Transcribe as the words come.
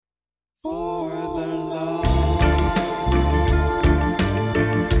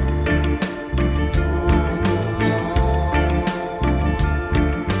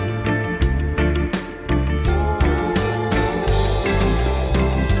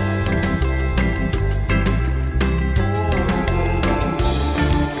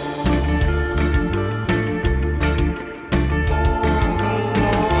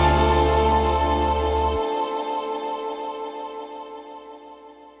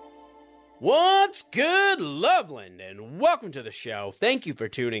What's good, Loveland, and welcome to the show. Thank you for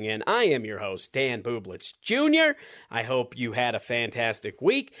tuning in. I am your host, Dan Bublitz Jr. I hope you had a fantastic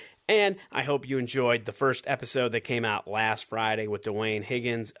week, and I hope you enjoyed the first episode that came out last Friday with Dwayne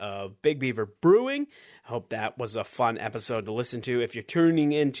Higgins of Big Beaver Brewing. I hope that was a fun episode to listen to. If you're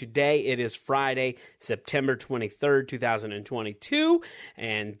tuning in today, it is Friday, September 23rd, 2022,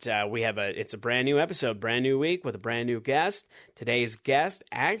 and it's a brand new episode, brand new week with a brand new guest. Today's guest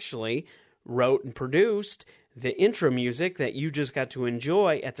actually wrote and produced the intro music that you just got to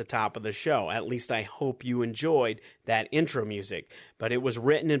enjoy at the top of the show. At least I hope you enjoyed that intro music. But it was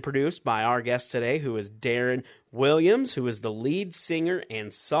written and produced by our guest today, who is Darrin Williams, who is the lead singer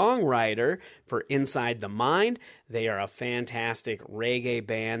and songwriter for Inside the Mind. They are a fantastic reggae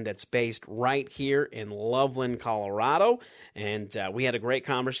band that's based right here in Loveland, Colorado. And we had a great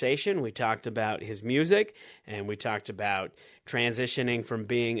conversation. We talked about his music, and we talked about transitioning from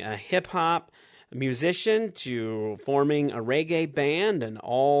being a hip-hop musician to forming a reggae band and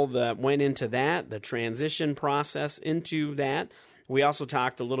all that went into that, the transition process into that. We also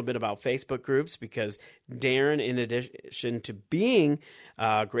talked a little bit about Facebook groups because Darrin, in addition to being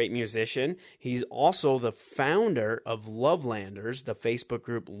a great musician, he's also the founder of Lovelanders, the Facebook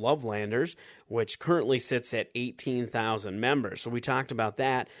group Lovelanders, which currently sits at 18,000 members. So we talked about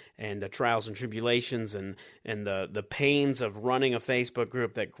that and the trials and tribulations and the pains of running a Facebook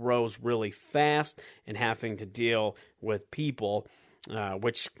group that grows really fast and having to deal with people,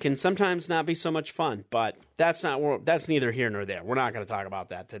 which can sometimes not be so much fun, but that's neither here nor there. We're not going to talk about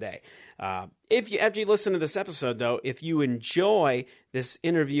that today. After you listen to this episode, though, if you enjoy this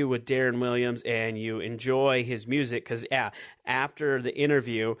interview with Darrin Williams and you enjoy his music, because after the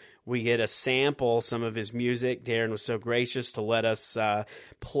interview, we get a sample, some of his music. Darrin was so gracious to let us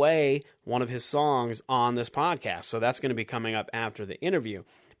play one of his songs on this podcast, so that's going to be coming up after the interview.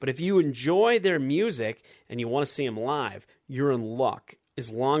 But if you enjoy their music and you want to see them live, you're in luck,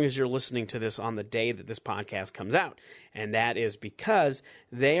 as long as you're listening to this on the day that this podcast comes out. And that is because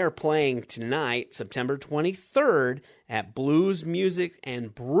they are playing tonight, September 23rd, at Blues Music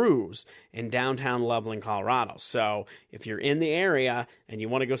and Brews in downtown Loveland, Colorado. So if you're in the area and you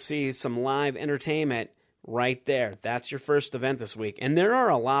want to go see some live entertainment, right there, that's your first event this week. And there are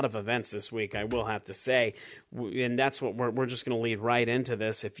a lot of events this week, I will have to say, and that's what we're just going to lead right into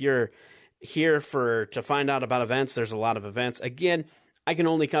this. If you're here to find out about events, there's a lot of events. Again, I can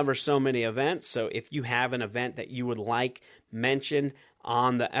only cover so many events, so if you have an event that you would like mentioned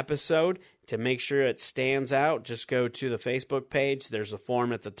on the episode, to make sure it stands out, just go to the Facebook page. There's a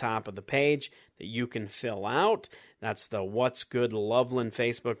form at the top of the page that you can fill out. That's the What's Good Loveland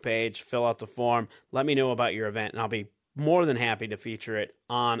Facebook page. Fill out the form. Let me know about your event, and I'll be more than happy to feature it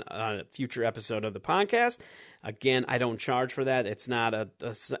on a future episode of the podcast. Again, I don't charge for that. It's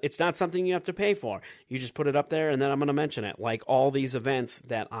not something you have to pay for. You just put it up there, and then I'm going to mention it, like all these events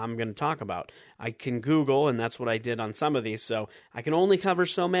that I'm going to talk about. I can Google, and that's what I did on some of these, so I can only cover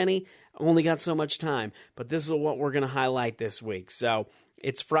so many. I only got so much time, but this is what we're going to highlight this week. So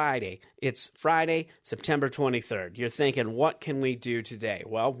it's Friday. It's Friday, September 23rd. You're thinking, what can we do today?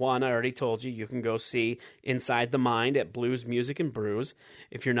 Well, one, I already told you can go see Inside the Mind at Blues Music and Brews.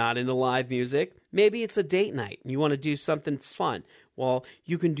 If you're not into live music, maybe it's a date night and you want to do something fun. Well,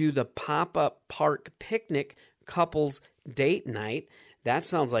 you can do the pop-up park picnic couples date night. That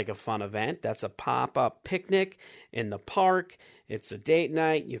sounds like a fun event. That's a pop-up picnic in the park. It's a date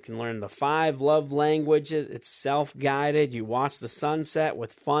night. You can learn the 5 love languages. It's self-guided. You watch the sunset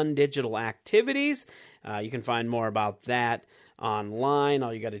with fun digital activities. You can find more about that online.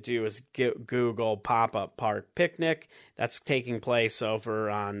 All you got to do is Google Pop-Up Park Picnic. That's taking place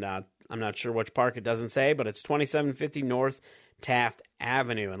over on, I'm not sure which park, it doesn't say, but it's 2750 North Taft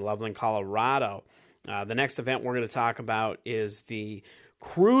Avenue in Loveland, Colorado. The next event we're going to talk about is the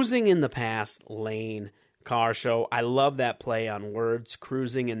Cruising in the Past Lane Car Show. I love that play on words,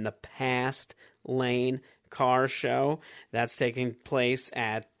 Cruising in the Past Lane Car Show. That's taking place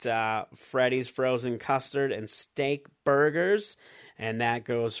at Freddy's Frozen Custard and Steak Burgers, and that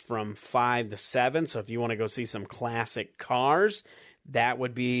goes from 5 to 7. So if you want to go see some classic cars,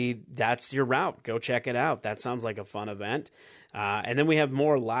 that's your route. Go check it out. That sounds like a fun event. And then we have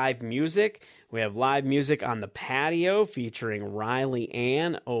more live music. We have live music on the patio featuring Riley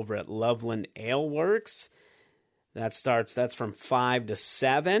Ann over at Loveland Ale Works. That's from 5 to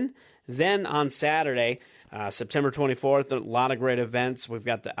 7. Then on Saturday, September 24th, a lot of great events. We've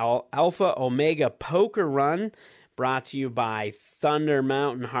got the Alpha Omega Poker Run, brought to you by Thunder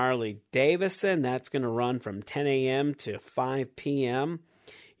Mountain Harley Davidson. That's going to run from 10 a.m. to 5 p.m.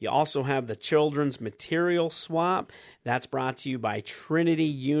 You also have the Children's Material Swap. That's brought to you by Trinity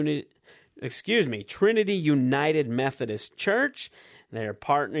Trinity United Methodist Church. They're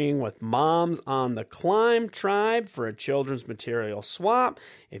partnering with Moms on the Climb Tribe for a children's material swap.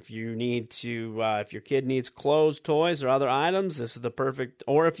 If you need to, if your kid needs clothes, toys, or other items, this is the perfect,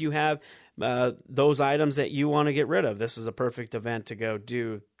 or if you have those items that you want to get rid of, this is a perfect event to go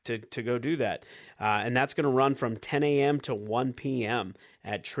do. To go do that. And that's going to run from 10 a.m. to 1 p.m.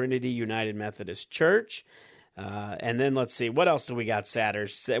 at Trinity United Methodist Church. And then let's see, what else do we got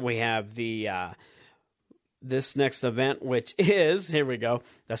Saturday? We have the this next event, which is, here we go,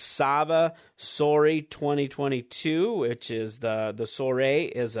 the Sava Soiree 2022, which is the soiree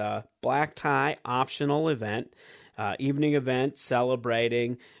is a black tie optional event, evening event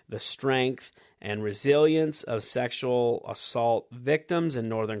celebrating the strength and resilience of sexual assault victims in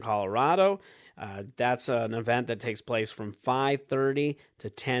northern Colorado. That's an event that takes place from 5:30 to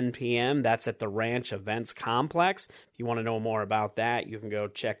 10 p.m. That's at the Ranch Events Complex. If you want to know more about that, you can go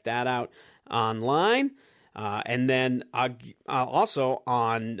check that out online. And then also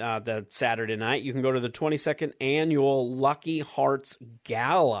on the Saturday night, you can go to the 22nd Annual Lucky Hearts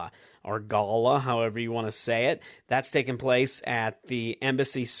Gala, or Gala, however you want to say it. That's taking place at the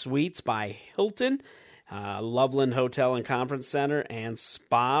Embassy Suites by Hilton, Loveland Hotel and Conference Center and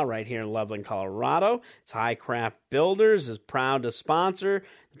Spa right here in Loveland, Colorado. It's High Craft Builders is proud to sponsor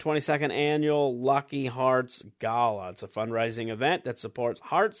the 22nd Annual Lucky Hearts Gala. It's a fundraising event that supports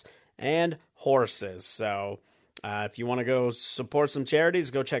hearts and horses. So if you want to go support some charities,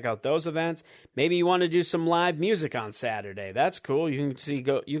 go check out those events. Maybe you want to do some live music on Saturday. That's cool. You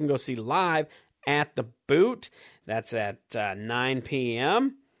can go see Live at the Boot. That's at 9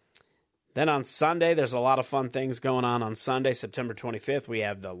 p.m. Then on Sunday, there's a lot of fun things going on Sunday, September 25th. We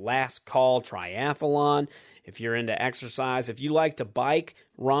have the Last Call Triathlon. If you're into exercise, if you like to bike,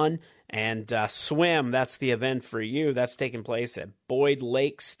 run, and swim, that's the event for you. That's taking place at Boyd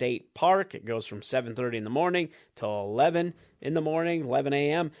Lake State Park. It goes from 7:30 in the morning till 11 in the morning, 11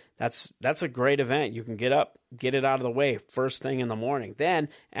 a.m. That's a great event. You can get up, get it out of the way first thing in the morning. Then,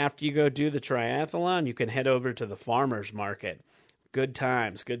 after you go do the triathlon, you can head over to the farmer's market. Good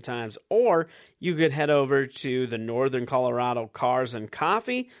times. Or you could head over to the Northern Colorado Cars and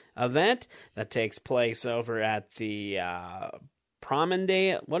Coffee event that takes place over at the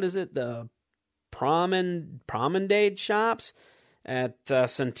Promenade. What is it? The Promenade Shops at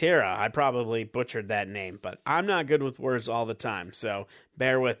Centera. I probably butchered that name, but I'm not good with words all the time, so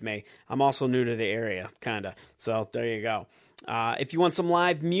bear with me. I'm also new to the area, kind of. So there you go. If you want some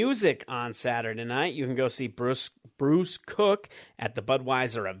live music on Saturday night, you can go see Bruce Cook at the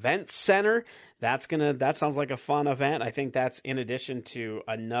Budweiser Event Center. That sounds like a fun event. I think that's in addition to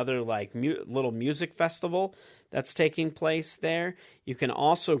another little music festival that's taking place there. You can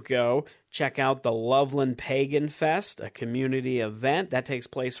also go check out the Loveland Pagan Fest, a community event that takes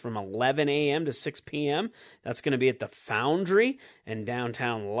place from 11 a.m. to 6 p.m. That's going to be at the Foundry in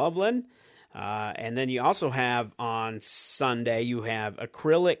downtown Loveland. And then you also have on Sunday, you have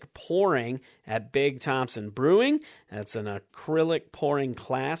acrylic pouring at Big Thompson Brewing. That's an acrylic pouring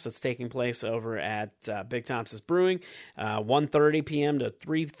class that's taking place over at Big Thompson's Brewing, 1:30 p.m. to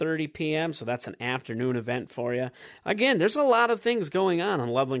 3:30 p.m. So that's an afternoon event for you. Again, there's a lot of things going on in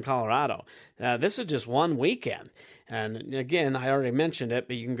Loveland, Colorado. This is just one weekend. And again, I already mentioned it,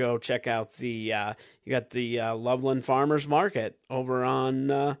 but you can go check out you got the Loveland Farmers Market over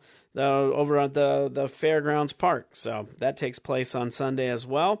on over at the Fairgrounds Park. So that takes place on Sunday as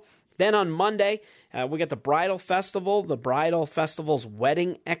well. Then on Monday, we got the Bridal Festival, the Bridal Festival's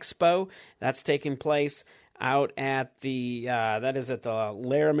Wedding Expo. That's taking place out at that is at the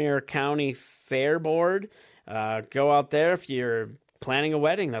Laramie County Fair Board. Go out there if you're planning a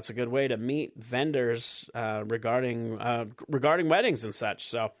wedding. That's a good way to meet vendors regarding weddings and such.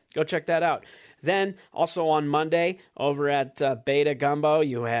 So go check that out. Then also on Monday over at Beta Gumbo,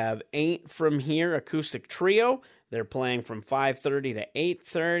 you have Ain't From Here Acoustic Trio. They're playing from 5:30 to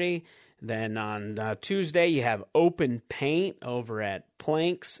 8:30. Then on Tuesday, you have Open Paint over at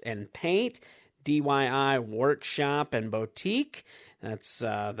Planks and Paint, DIY Workshop and Boutique. That's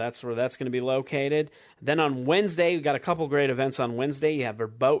where that's going to be located. Then on Wednesday, we've got a couple great events on Wednesday. You have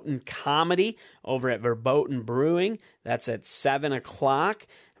Verboten Comedy over at Verboten Brewing. That's at 7 o'clock,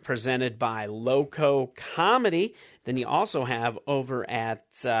 presented by Loco Comedy. Then you also have over at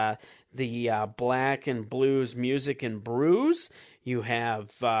the Black and Blues Music and Brews, you have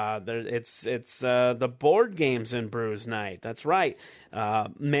it's the Board Games and Brews Night. That's right.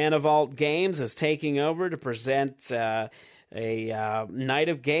 Manavolt Games is taking over to present a night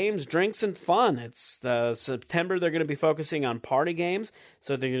of games, drinks, and fun. It's September. They're going to be focusing on party games,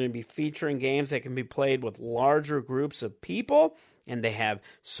 so they're going to be featuring games that can be played with larger groups of people and they have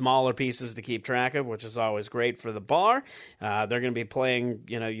smaller pieces to keep track of, which is always great for the bar. They're going to be playing,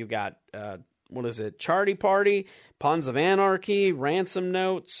 you got, Charty Party, Puns of Anarchy, Ransom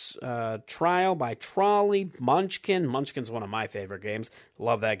Notes, Trial by Trolley, Munchkin. Munchkin's one of my favorite games.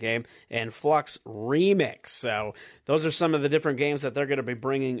 Love that game. And Flux Remix. So those are some of the different games that they're going to be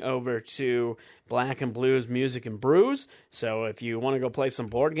bringing over to Black and Blues Music and Brews. So if you want to go play some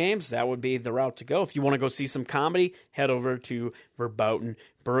board games, that would be the route to go. If you want to go see some comedy, head over to Verboten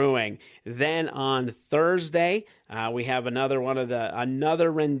Brewing. Then on Thursday, we have another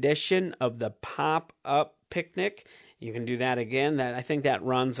rendition of the Pop-Up Picnic. You can do that again. I think that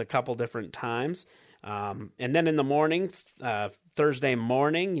runs a couple different times. And then in the morning, Thursday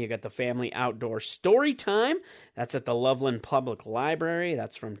morning, you got the family outdoor story time. That's at the Loveland Public Library.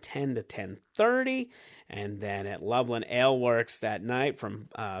 That's from 10 to 10:30. And then at Loveland Ale Works that night from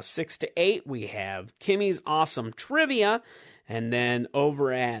 6 to 8, we have Kimmy's Awesome Trivia. And then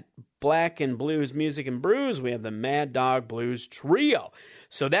over at Black and Blues Music and Brews, we have the Mad Dog Blues Trio.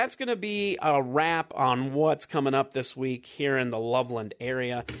 So that's going to be a wrap on what's coming up this week here in the Loveland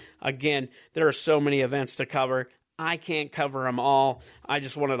area. Again, there are so many events to cover. I can't cover them all. I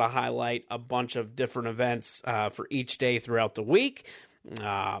just wanted to highlight a bunch of different events for each day throughout the week.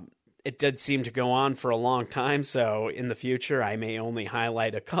 It did seem to go on for a long time, so in the future I may only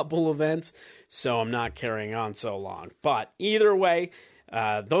highlight a couple events, so I'm not carrying on so long. But either way,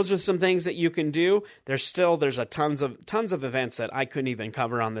 those are some things that you can do. There's a tons of events that I couldn't even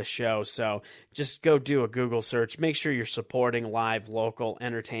cover on this show, so just go do a Google search. Make sure you're supporting live local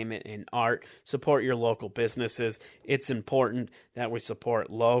entertainment and art. Support your local businesses. It's important that we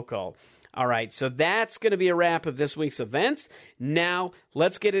support local. All right, so that's going to be a wrap of this week's events. Now,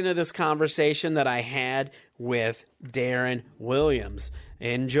 let's get into this conversation that I had with Darrin Williams.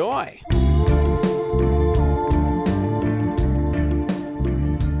 Enjoy.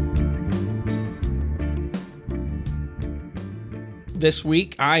 This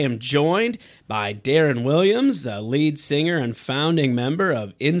week, I am joined by Darrin Williams, the lead singer and founding member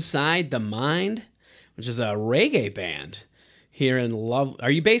of Inside the Mind, which is a reggae band. Here in Are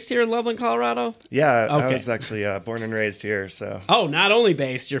you based here in Loveland, Colorado? Yeah, okay. I was actually born and raised here. So. Oh, not only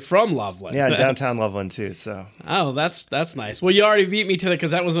based, you're from Loveland. Yeah, downtown Loveland too. So. Oh, that's nice. Well, you already beat me to it because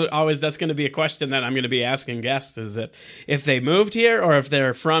that's going to be a question that I'm going to be asking guests: is that if they moved here or if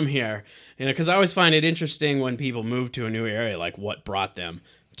they're from here? Because I always find it interesting when people move to a new area, like what brought them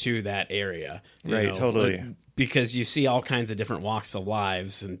to that area. Right, totally. Because you see all kinds of different walks of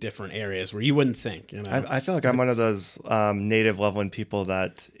lives in different areas where you wouldn't think. I feel like I'm one of those native Loveland people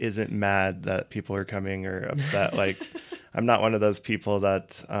that isn't mad that people are coming or upset. Like, I'm not one of those people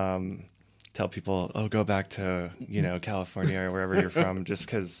that tell people, "Oh, go back to California or wherever you're from," just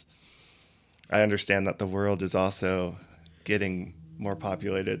because I understand that the world is also getting more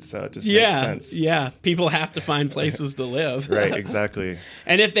populated, so it just makes sense. Yeah, people have to find places to live. Right, exactly.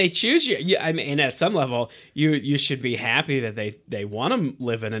 And if they choose you, I mean, at some level, you should be happy that they want to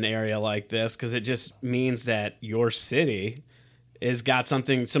live in an area like this, because it just means that your city has got some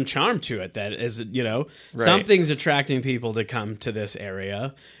charm to it that is, right. Something's attracting people to come to this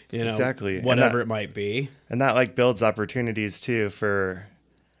area, exactly. Whatever it might be. And that builds opportunities too for,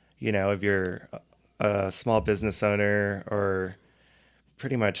 if you're a small business owner or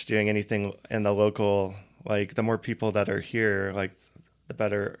pretty much doing anything in the local, like the more people that are here, like the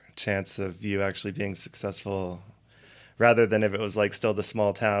better chance of you actually being successful, rather than if it was like still the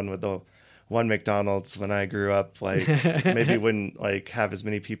small town with the one McDonald's when I grew up, like maybe wouldn't like have as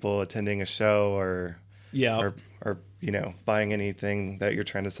many people attending a show or buying anything that you're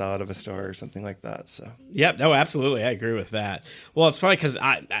trying to sell out of a store or something like that. So yep, no, absolutely, I agree with that. Well, it's funny because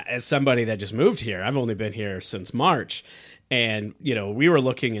I, as somebody that just moved here, I've only been here since March. And, we were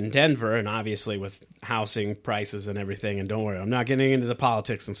looking in Denver, and obviously with housing prices and everything, and don't worry, I'm not getting into the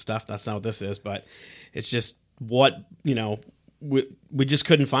politics and stuff. That's not what this is. But it's just what, we just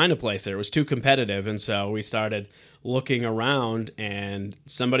couldn't find a place there. It was too competitive. And so we started looking around, and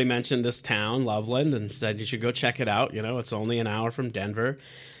somebody mentioned this town, Loveland, and said, you should go check it out. It's only an hour from Denver.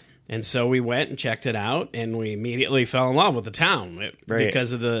 And so we went and checked it out, and we immediately fell in love with the town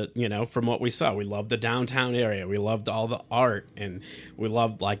because of the, from what we saw. We loved the downtown area. We loved all the art, and we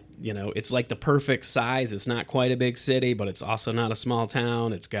loved, it's like the perfect size. It's not quite a big city, but it's also not a small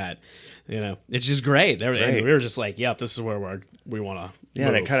town. It's got, it's just great. And we were just like, yep, this is where we want to move.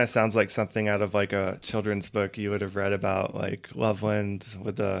 And it kind of sounds like something out of like a children's book you would have read about, like Loveland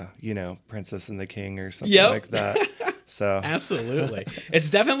with the, Princess and the King or something like that. So Absolutely. It's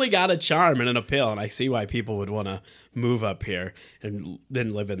definitely got a charm and an appeal, and I see why people would want to move up here and then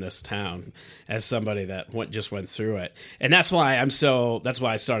live in this town as somebody that just went through it. And that's why I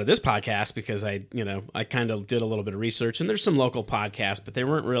started this podcast, because I kind of did a little bit of research, and there's some local podcasts, but they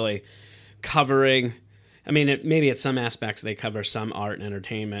weren't really covering, I mean, maybe at some aspects they cover some art and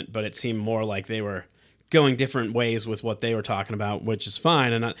entertainment, but it seemed more like they were going different ways with what they were talking about, which is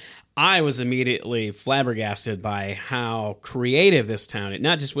fine. And I was immediately flabbergasted by how creative this town is,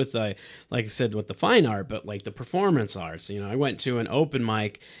 not just with like I said, with the fine art, but like the performance arts. I went to an open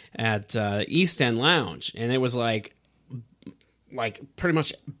mic at East End Lounge, and it was like pretty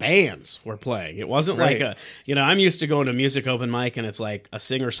much bands were playing. It wasn't right. like I'm used to going to music open mic and it's like a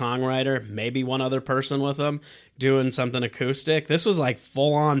singer-songwriter, maybe one other person with them doing something acoustic. This was like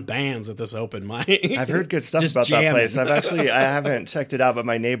full-on bands at this open mic. I've heard good stuff about jamming. that place. I haven't checked it out, but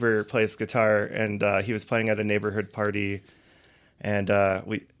my neighbor plays guitar, and he was playing at a neighborhood party, and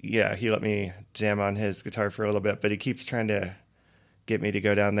he let me jam on his guitar for a little bit, but he keeps trying to get me to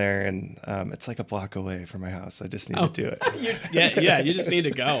go down there, and it's like a block away from my house. I just need to do it. You just need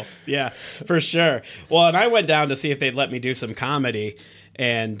to go. Yeah, for sure. Well, and I went down to see if they'd let me do some comedy,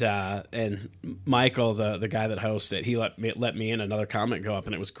 and Michael, the guy that hosts it, he let me in. Another comic go up,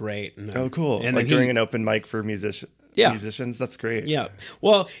 and it was great. And then, cool. And like during an open mic for musicians, that's great. Yeah.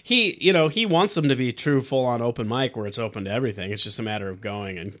 Well, he wants them to be true full-on open mic where it's open to everything. It's just a matter of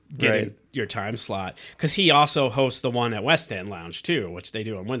going and getting your time slot. Because he also hosts the one at West End Lounge, too, which they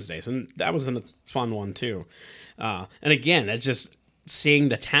do on Wednesdays. And that was a fun one, too. And again, it's just seeing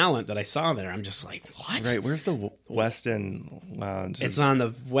the talent that I saw there. I'm just like, what? Right. Where's the West End Lounge? It's on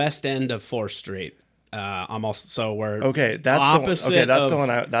the west end of 4th Street. That's the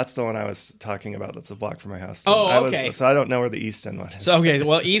one I was talking about. That's a block from my house. Oh, okay. So I don't know where the East End one is. So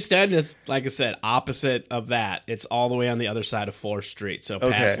East End is, like I said, opposite of that. It's all the way on the other side of 4th Street. So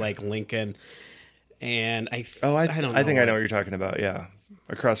past like Lincoln, and I think I know what you're talking about. Yeah,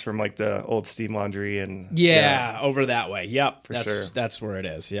 across from like the old steam laundry and over that way. Yep, that's where it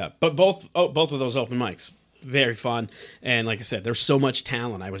is. Yeah, but both of those open mics. Very fun, and like I said, there's so much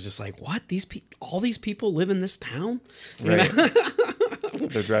talent. I was just like, "What? All these people live in this town?" Right?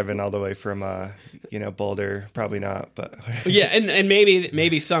 They're driving all the way from, Boulder. Probably not, but yeah, and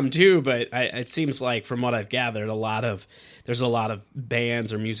maybe some too. But it seems like, from what I've gathered, there's a lot of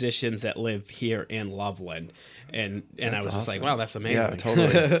bands or musicians that live here in Loveland, and I was just like, "Wow, that's amazing!" Yeah,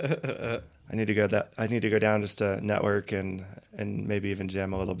 totally. I need to go down just to network and maybe even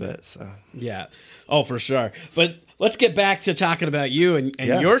jam a little bit. So yeah, for sure. But let's get back to talking about you and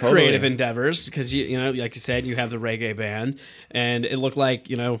your creative endeavors, because you like you said, you have the reggae band, and it looked like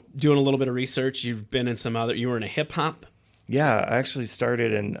doing a little bit of research, you've been in you were in a hip hop. Yeah, I actually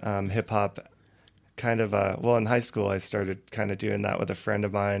started in hip hop. Kind of in high school I started kind of doing that with a friend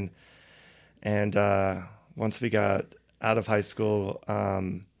of mine, and once we got out of high school,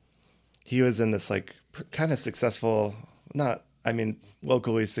 he was in this like kind of successful,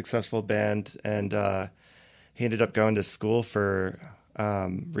 locally successful band, and he ended up going to school for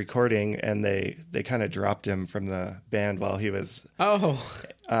recording, and they kind of dropped him from the band while he was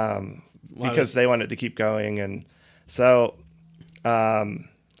because they wanted to keep going, and so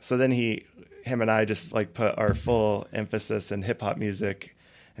then him and I just like put our full emphasis in hip hop music.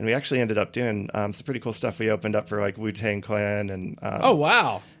 And we actually ended up doing some pretty cool stuff. We opened up for like Wu-Tang Clan and oh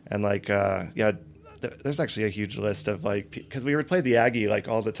wow, and like there's actually a huge list of like, because we would play the Aggie like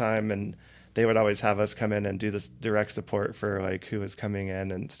all the time, and they would always have us come in and do this direct support for like who was coming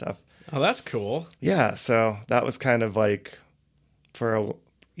in and stuff. Oh, that's cool. Yeah, so that was kind of like for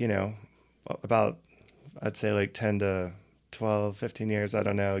about, I'd say like 10 to 12, 15 years. I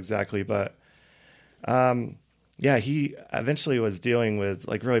don't know exactly, but he eventually was dealing with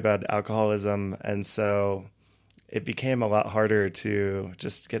like really bad alcoholism, and so it became a lot harder to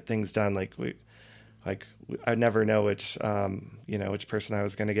just get things done. I'd never know which person I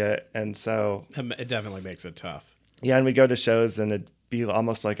was going to get, and so it definitely makes it tough. Yeah, and we'd go to shows, and it'd be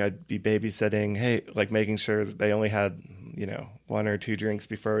almost like I'd be babysitting, like making sure that they only had 1 or 2 drinks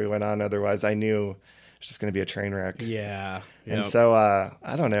before we went on. Otherwise, I knew it's just going to be a train wreck. Yeah, yep. And so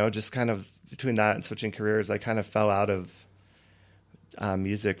I don't know, just kind of between that and switching careers, I kind of fell out of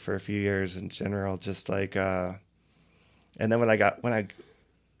music for a few years in general, just like, and then when I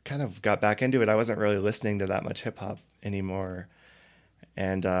kind of got back into it, I wasn't really listening to that much hip hop anymore.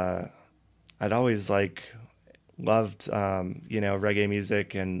 And I'd always like loved, reggae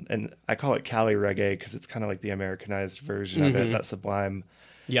music, and I call it Cali reggae because it's kind of like the Americanized version of it that Sublime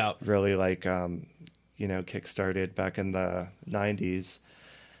really like, kick-started back in the 90s.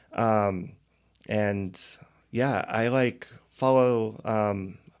 And yeah, I like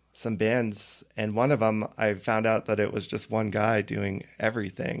follow some bands, and one of them I found out that it was just one guy doing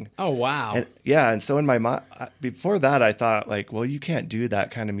everything. Oh, wow. And yeah, and so in my mind, before that, I thought like, well, you can't do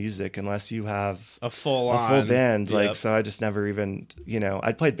that kind of music unless you have A full band. Yep. Like, so I just never even,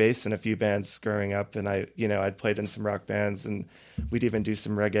 I'd played bass in a few bands growing up, and I'd played in some rock bands, and we'd even do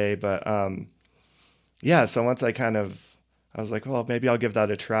some reggae. But yeah, so once I was like, well, maybe I'll give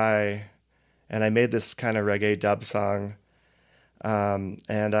that a try, and I made this kind of reggae dub song.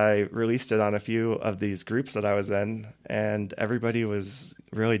 And I released it on a few of these groups that I was in, and everybody was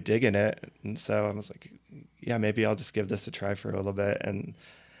really digging it. And so I was like, yeah, maybe I'll just give this a try for a little bit. And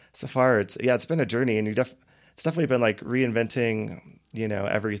so far it's been a journey, and it's definitely been like reinventing,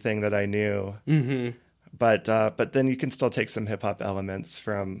 everything that I knew. Mm-hmm. But then you can still take some hip hop elements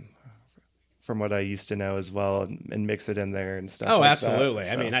from what I used to know as well, and mix it in there and stuff. Oh, like absolutely.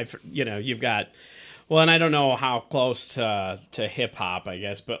 That. So. I mean, you've got, well, and I don't know how close to hip hop, I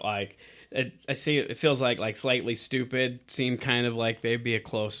guess, but like I see it feels like Slightly Stupid seem kind of like they'd be a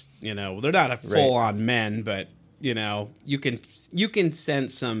close, they're not a full on men, but you can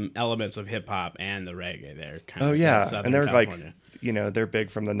sense some elements of hip hop and the reggae there. Kind of yeah, and they're California. Like, they're big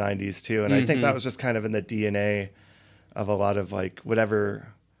from the '90s too, and I think that was just kind of in the DNA of a lot of like whatever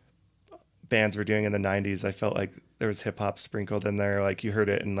bands were doing in the '90s. I felt like there was hip hop sprinkled in there, like you heard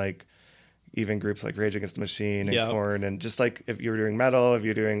it in like even groups like Rage Against the Machine and Korn, and just like if you were doing metal, if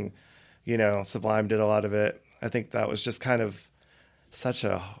you're doing, Sublime did a lot of it. I think that was just kind of such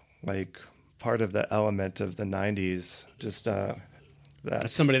a like part of the element of the '90s. Just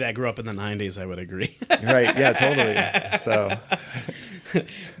as somebody that grew up in the '90s, I would agree. Right? Yeah, totally. So,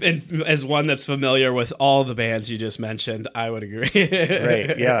 and as one that's familiar with all the bands you just mentioned, I would agree.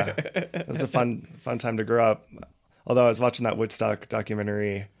 Right? Yeah, it was a fun time to grow up. Although I was watching that Woodstock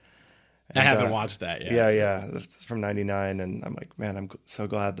documentary. I haven't watched that yet. Yeah. It's from '99, and I'm like, man, I'm so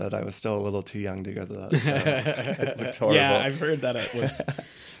glad that I was still a little too young to go to that show. It looked horrible. Yeah, I've heard that it was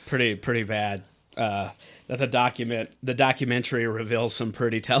pretty bad. That the documentary reveals some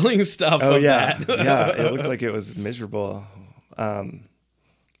pretty telling stuff. Oh yeah, yeah, it looked like it was miserable.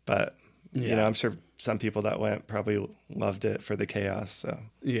 But I'm sure some people that went probably loved it for the chaos. So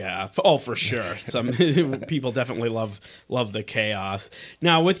yeah, for sure. Some people definitely love the chaos.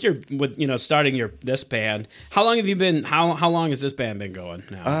 Now with starting this band, how long have you been? How long has this band been going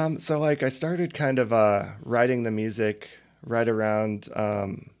now? So like I started kind of writing the music right around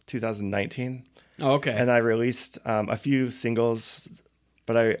 2019. Oh, okay. And I released a few singles,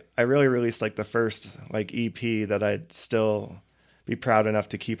 but I really released like the first like EP that I'd still be proud enough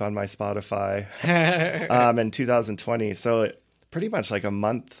to keep on my Spotify in 2020. So pretty much like a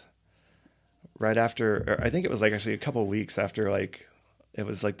month right after, or I think it was like actually a couple weeks after like it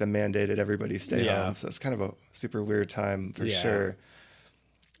was like the mandated everybody stay home. So it's kind of a super weird time for sure.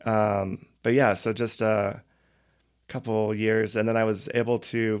 But yeah, so just couple years, and then I was able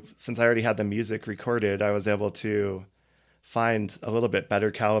to, since I already had the music recorded, I was able to find a little bit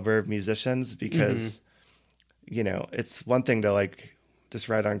better caliber of musicians, because it's one thing to like just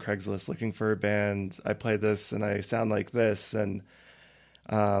write on Craigslist looking for a band, I play this and I sound like this, and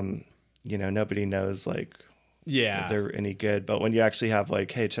nobody knows like if they're any good. But when you actually have like,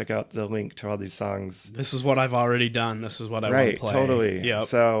 hey, check out the link to all these songs, this is what I've already done, this is what I want to play. Totally. Yep.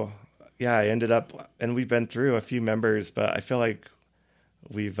 So yeah, I ended up, and we've been through a few members, but I feel like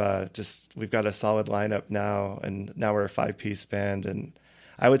we've got a solid lineup now, and now we're a 5-piece band. And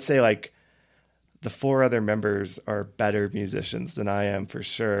I would say like the 4 other members are better musicians than I am for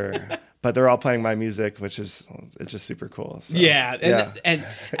sure, but they're all playing my music, which is, it's just super cool. So, and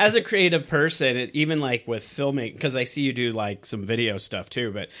as a creative person, even like with filming, because I see you do like some video stuff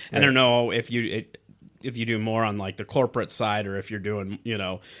too, but I don't know if you do more on like the corporate side, or if you're doing,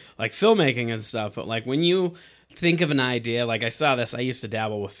 like filmmaking and stuff. But like when you think of an idea, like I used to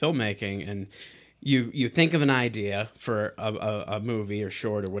dabble with filmmaking, and you think of an idea for a movie or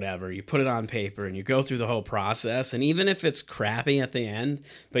short or whatever, you put it on paper and you go through the whole process. And even if it's crappy at the end,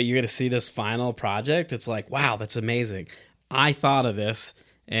 but you're going to see this final project, it's like, wow, that's amazing. I thought of this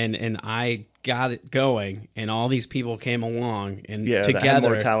and I got it going, and all these people came along, and together,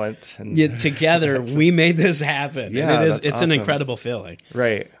 more talent, and together we made this happen. Yeah, and it's awesome. an incredible feeling.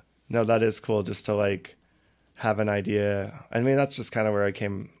 Right. No, that is cool, just to like have an idea. I mean, that's just kind of where I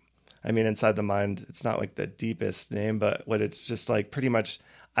came. I mean, Inside the Mind, it's not like the deepest name, but what it's just like pretty much,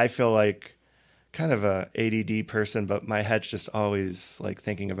 I feel like kind of a ADD person, but my head's just always like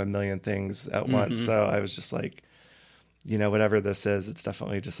thinking of a million things at once. So I was just like, whatever this is, it's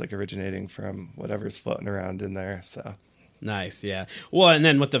definitely just like originating from whatever's floating around in there. So Nice, yeah. Well, and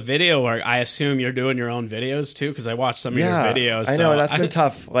then with the video work, I assume you're doing your own videos too, because I watched some of your videos. I know that's been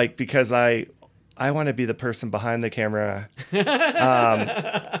tough, like because I want to be the person behind the camera, and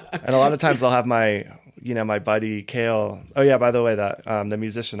a lot of times I'll have my buddy Kale. Oh yeah, by the way, that the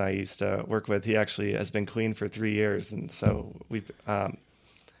musician I used to work with, he actually has been clean for 3 years, and so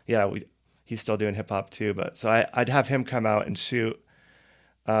he's still doing hip hop too. But so I'd have him come out and shoot,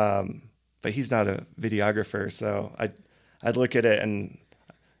 but he's not a videographer, so I'd look at it and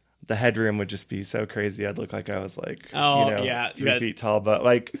the headroom would just be so crazy. I'd look like I was like, 3 feet tall, but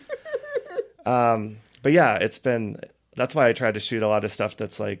like, but yeah, that's why I try to shoot a lot of stuff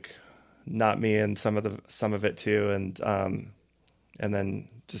that's like not me, and some of it too. And then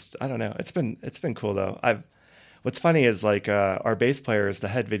just, I don't know. It's been cool though. What's funny is like, our bass player is the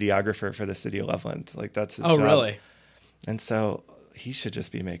head videographer for the city of Loveland. Like that's his job. Oh, really? And so he should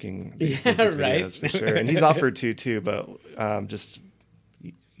just be making these music videos for sure. And he's offered to too, but just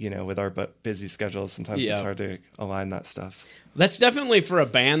with our busy schedules, sometimes it's hard to align that stuff. That's definitely for a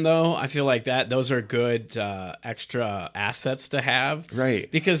band, though. I feel like those are good extra assets to have,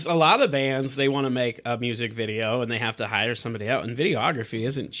 right? Because a lot of bands, they want to make a music video and they have to hire somebody out, and videography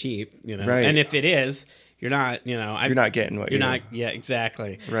isn't cheap, Right. And if it is, you're not, you're not getting what you're not. Yeah,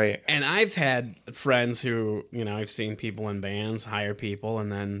 exactly. Right. And I've had friends who, I've seen people in bands hire people,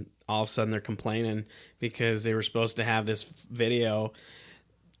 and then all of a sudden they're complaining because they were supposed to have this video,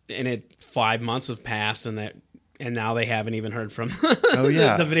 and 5 months have passed, and now they haven't even heard from the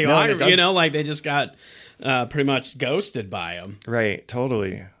videographer. No, like they just got pretty much ghosted by them. Right.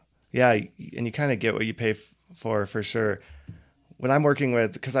 Totally. Yeah, and you kind of get what you pay for sure. When I'm working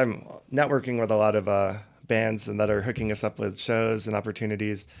with, because I'm networking with a lot of bands and that are hooking us up with shows and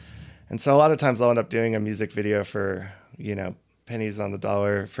opportunities. And so a lot of times I'll end up doing a music video for, pennies on the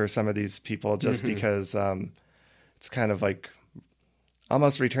dollar for some of these people, just because it's kind of like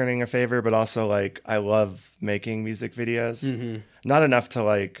almost returning a favor, but also like I love making music videos. Not enough to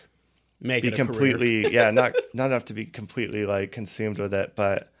like make be it a completely, career. not enough to be completely like consumed with it,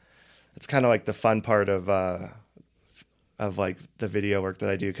 but it's kind of like the fun part of like the video work that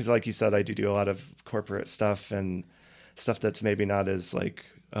I do. Cause like you said, I do a lot of corporate stuff and stuff that's maybe not as like,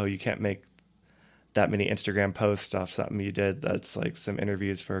 oh, you can't make that many Instagram posts off something you did. That's like some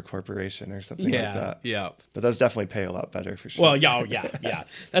interviews for a corporation or something like that. Yeah. But those definitely pay a lot better for sure. Well, yeah.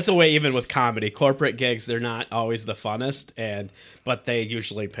 That's the way, even with comedy, corporate gigs, they're not always the funnest, but they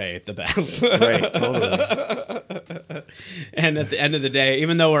usually pay the best. Right. Totally. And at the end of the day,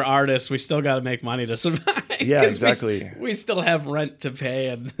 even though we're artists, we still got to make money to survive. Yeah, exactly. We still have rent to pay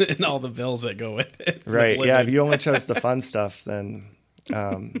and all the bills that go with it. Right. Yeah. If you only chose the fun stuff, then,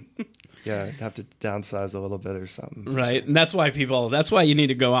 yeah, I'd have to downsize a little bit or something. Right. Sure. And that's why you need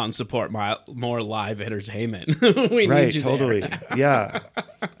to go out and support more live entertainment. We right, need you totally. there. Yeah.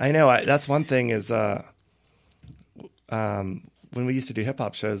 I know. That's one thing is when we used to do hip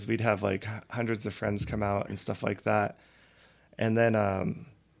hop shows, we'd have like hundreds of friends come out and stuff like that. And then,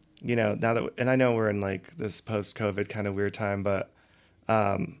 now that, and I know we're in like this post-COVID kind of weird time, but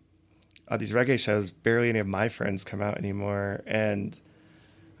these reggae shows, barely any of my friends come out anymore. And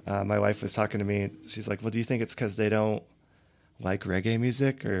my wife was talking to me. She's like, well, do you think it's because they don't like reggae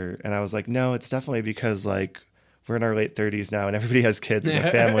music? And I was like, no, it's definitely because like we're in our late 30s now and everybody has kids and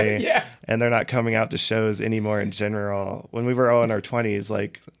a family. Yeah. And they're not coming out to shows anymore in general. When we were all in our 20s,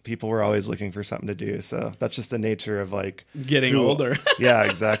 like people were always looking for something to do. So that's just the nature of like getting older. Yeah,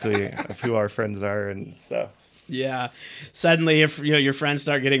 exactly. Of who our friends are. And so. Yeah. Suddenly, if your friends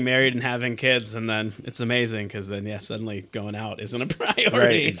start getting married and having kids, and then it's amazing because then, suddenly going out isn't a priority.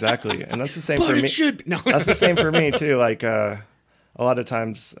 Right, exactly. And that's the same but for me. It should be. No. That's the same for me, too. Like, a lot of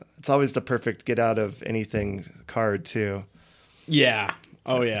times, it's always the perfect get out of anything card, too. Yeah.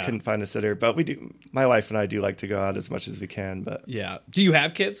 Oh, yeah. I couldn't find a sitter. But we do. My wife and I do like to go out as much as we can. But yeah. Do you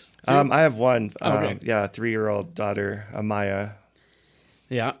have kids? I have one. Okay. Yeah, a 3-year-old daughter, Maya.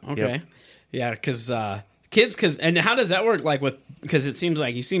 Yeah. Okay. Yep. Yeah, because... kids, and how does that work? Like because it seems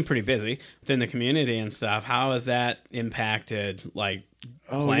like you seem pretty busy within the community and stuff. How has that impacted like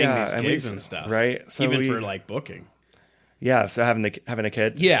playing these gigs and stuff? Right. So even for like booking. Yeah. So having a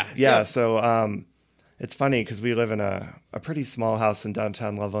kid. Yeah. Yeah. So it's funny because we live in a pretty small house in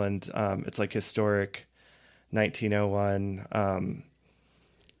downtown Loveland. It's like historic 1901.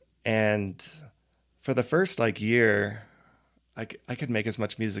 And for the first like year, I could make as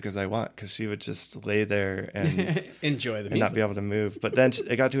much music as I want because she would just lay there and enjoy the music and not be able to move. But then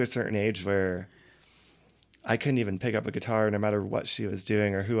it got to a certain age where I couldn't even pick up a guitar no matter what she was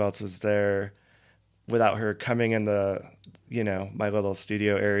doing or who else was there without her coming in my little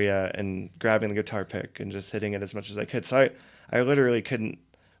studio area and grabbing the guitar pick and just hitting it as much as I could. So I literally couldn't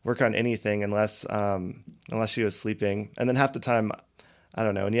work on anything unless she was sleeping. And then half the time, I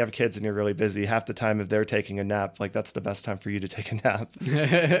don't know, when you have kids and you're really busy, half the time if they're taking a nap, like that's the best time for you to take a nap.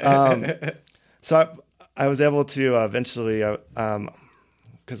 So I was able to eventually,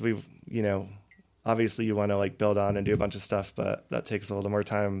 because obviously you want to like build on and do a bunch of stuff, but that takes a little more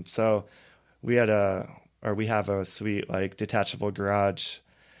time. So we have a sweet like detachable garage,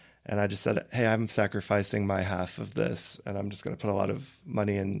 and I just said, hey, I'm sacrificing my half of this, and I'm just going to put a lot of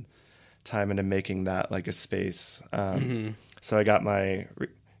money and time into making that like a space. So I got my,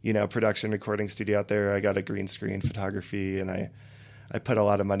 production recording studio out there. I got a green screen photography, and I put a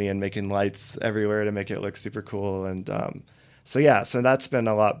lot of money in making lights everywhere to make it look super cool. And so that's been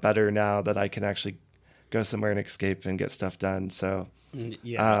a lot better now that I can actually go somewhere and escape and get stuff done. So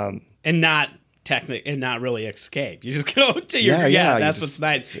and not really escape. You just go to your that's what's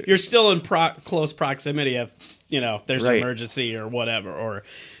nice. You're still in close proximity of if there's an emergency or whatever or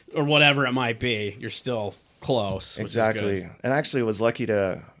whatever it might be. You're still close. Exactly. And I actually was lucky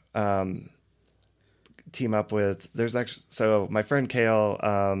to team up with. So my friend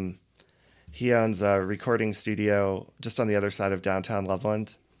Kale, he owns a recording studio just on the other side of downtown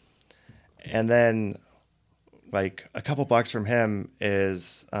Loveland, and then like a couple blocks from him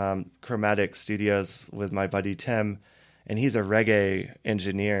is Chromatic Studios with my buddy Tim, and he's a reggae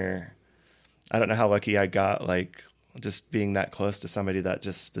engineer. I don't know how lucky I got, like just being that close to somebody that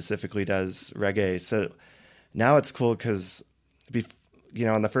just specifically does reggae. So now it's cool because,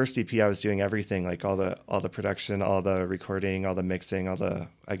 on the first EP I was doing everything, like all the production, all the recording, all the mixing, all the,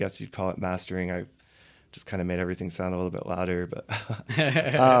 I guess you'd call it mastering. I just kind of made everything sound a little bit louder,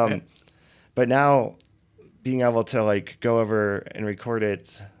 but now being able to like go over and record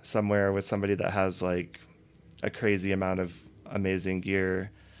it somewhere with somebody that has like a crazy amount of amazing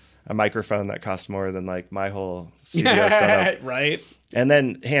gear, a microphone that costs more than like my whole studio setup. Right. And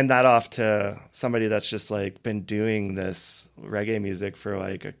then hand that off to somebody that's just like been doing this reggae music for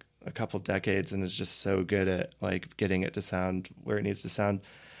like a couple decades and is just so good at like getting it to sound where it needs to sound.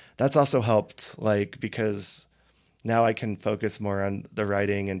 That's also helped, like, because now I can focus more on the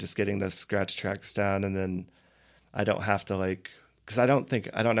writing and just getting the scratch tracks down. And then I don't have to like, because I don't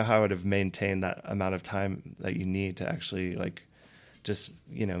know how I would have maintained that amount of time that you need to actually like just,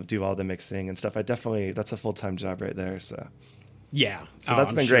 do all the mixing and stuff. That's a full-time job right there. So yeah. So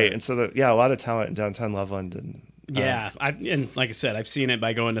that's been great. And so a lot of talent in downtown Loveland. And and like I said, I've seen it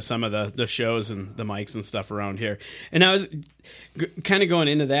by going to some of the shows and the mics and stuff around here. And I was kind of going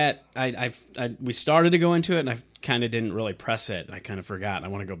into that. We started to go into it, and I kind of didn't really press it. I kind of forgot. I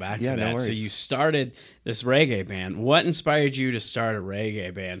want to go back to that. No worries. So you started this reggae band. What inspired you to start a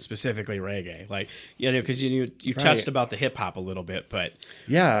reggae band, specifically reggae? Like, because you touched about the hip hop a little bit, but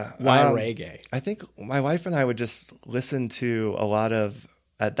why reggae? I think my wife and I would just listen to a lot of,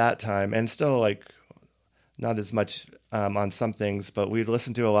 at that time, and still like not as much on some things, but we'd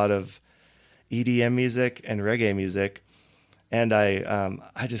listen to a lot of EDM music and reggae music. And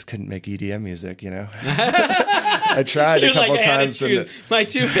I just couldn't make EDM music, I tried a couple times. My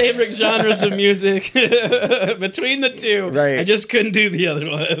two favorite genres of music between the two. Right. I just couldn't do the other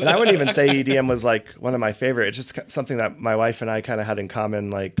one. And I wouldn't even say EDM was like one of my favorite. It's just something that my wife and I kind of had in common,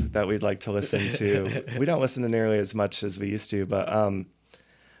 like that we'd like to listen to. We don't listen to nearly as much as we used to,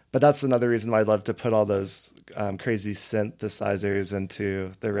 but that's another reason why I'd love to put all those crazy synthesizers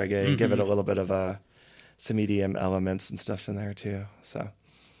into the reggae and give it a little bit of some EDM elements and stuff in there too. So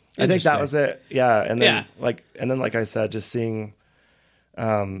I think that was it. Yeah. And then like I said, just seeing,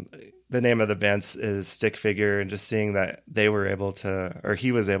 the name of the band is Stick Figure, and just seeing that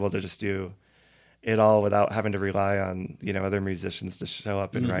he was able to just do it all without having to rely on, other musicians to show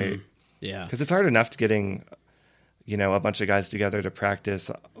up and write. Yeah. Cause it's hard enough to getting, a bunch of guys together to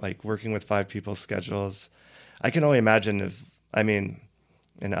practice, like working with 5 people's schedules. I can only imagine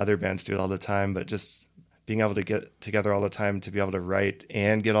and other bands do it all the time, but just being able to get together all the time to be able to write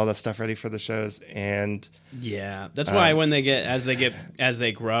and get all that stuff ready for the shows. And that's why when as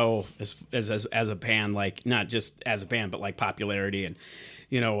they grow as a band, like not just as a band, but like popularity and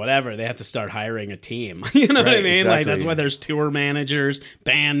whatever, they have to start hiring a team. You know what I mean? Exactly. Like that's why there's tour managers,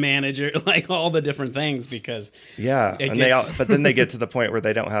 band manager, like all the different things, because but then they get to the point where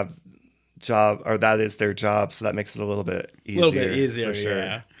they don't have job, or that is their job, so that makes it a little bit easier for sure.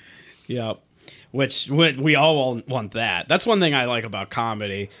 Yeah. Yep. Which we all want that. That's one thing I like about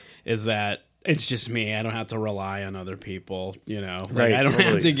comedy, is that it's just me. I don't have to rely on other people, Right, I don't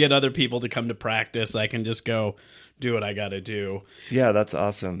have to get other people to come to practice. I can just go do what I got to do. Yeah, that's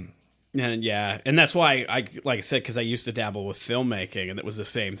awesome. And that's why like I said, because I used to dabble with filmmaking, and it was the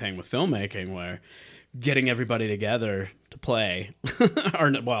same thing with filmmaking, where getting everybody together to play,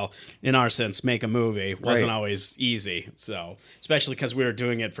 or well, in our sense, make a movie wasn't always easy. So, especially because we were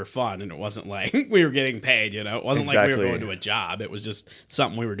doing it for fun, and it wasn't like we were getting paid. You know, it wasn't like we were going to a job. It was just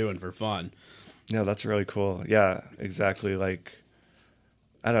something we were doing for fun. No, that's really cool. Yeah, exactly. Like,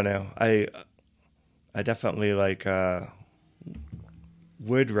 I don't know. I definitely like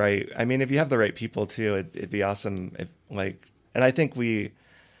would write. I mean, if you have the right people too, it'd be awesome. And I think we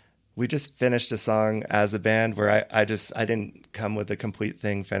just finished a song as a band where I didn't come with a complete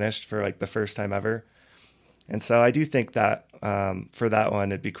thing finished for like the first time ever. And so I do think that for that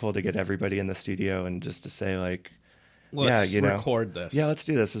one, it'd be cool to get everybody in the studio and just to say like, let's record this. Yeah, let's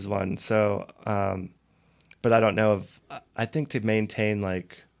do this as one. So, but I don't know I think to maintain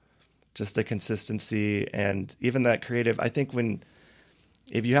like just the consistency and even that creative, I think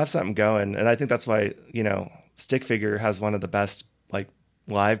if you have something going, and I think that's why, Stick Figure has one of the best like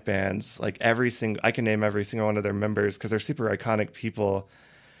live bands, like I can name every single one of their members because they're super iconic people.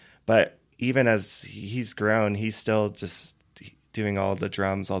 But even as he's grown, he's still just doing all the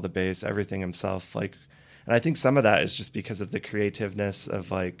drums, all the bass, everything himself. Like, and I think some of that is just because of the creativeness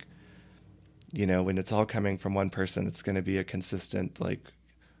of like, when it's all coming from one person, it's going to be a consistent, like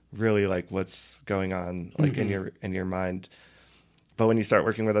really like what's going on like in your mind. But when you start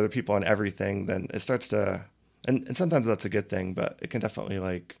working with other people on everything, then it starts to, and sometimes that's a good thing, but it can definitely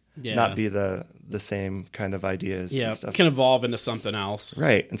like not be the same kind of ideas. Yeah, and stuff. It can evolve into something else.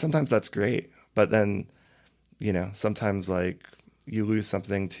 Right. And sometimes that's great. But then, sometimes like you lose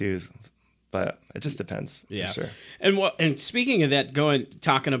something too. But it just depends. Yeah. For sure. And speaking of that,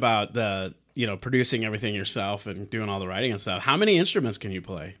 talking about the, producing everything yourself and doing all the writing and stuff, how many instruments can you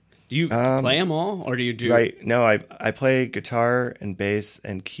play? Do you play them all, or do you do... Right. No, I play guitar and bass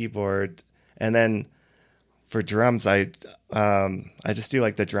and keyboard. And then for drums, I just do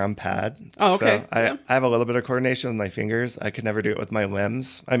like the drum pad. Oh, okay. So I have a little bit of coordination with my fingers. I could never do it with my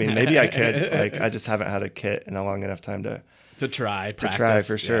limbs. I mean, maybe I could. Like, I just haven't had a kit in a long enough time to try. Practice. To try,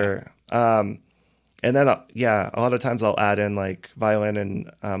 for sure. And then, a lot of times I'll add in like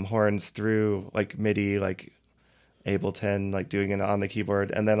violin and horns through like MIDI, like Ableton, like doing it on the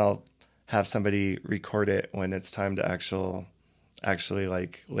keyboard. And then I'll have somebody record it when it's time to actually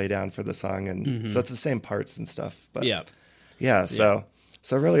like lay down for the song. And so it's the same parts and stuff. But so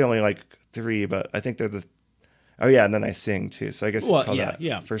really only like 3, but I think they're and then I sing too. So I guess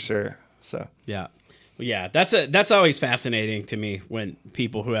for sure. So yeah, that's always fascinating to me when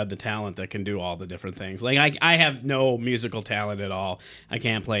people who have the talent that can do all the different things. Like I have no musical talent at all. I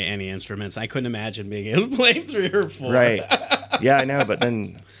can't play any instruments. I couldn't imagine being able to play 3 or 4. Right. Yeah, I know. But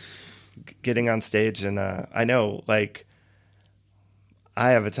then getting on stage and I know like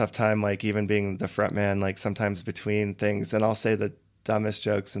I have a tough time like even being the front man, like sometimes between things, and I'll say the dumbest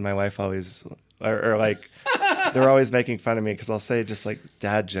jokes, and my wife always or like they're always making fun of me because I'll say just like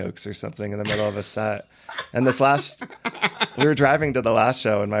dad jokes or something in the middle of a set. And we were driving to the last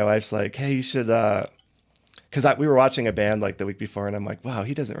show, and my wife's like, "Hey, you should," because we were watching a band like the week before, and I'm like, "Wow,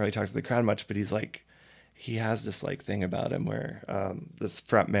 he doesn't really talk to the crowd much, but he's like, he has this like thing about him where this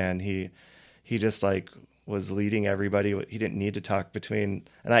front man, he just like was leading everybody. He didn't need to talk between."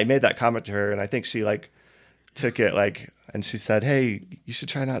 And I made that comment to her, and I think she like took it like, and she said, "Hey, you should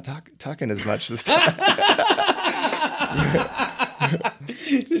try not talking as much this time."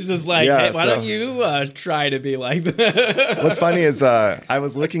 She's just like, hey, why don't you try to be like that? What's funny is I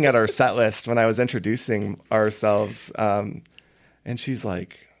was looking at our set list when I was introducing ourselves, and she's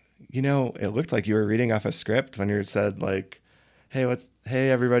like, it looked like you were reading off a script when you said like, hey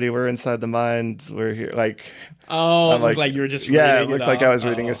everybody, we're inside the mind, we're here. Like, oh, it looked like you were just reading it looked like I was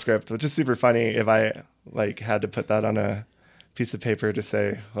reading a script, which is super funny if I like had to put that on a piece of paper to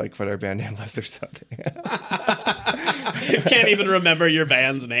say like what our band name was or something. Can't even remember your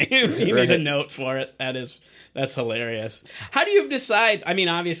band's name. You need a note for it. That's hilarious. How do you decide? I mean,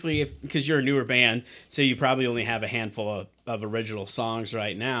 obviously, because you're a newer band, so you probably only have a handful of original songs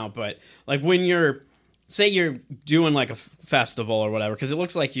right now. But like when you're doing like a festival or whatever, because it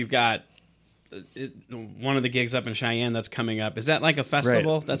looks like you've got one of the gigs up in Cheyenne that's coming up. Is that like a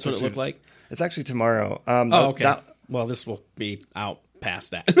festival? Right. That's what it looked like? It's actually tomorrow. Okay. Well, this will be out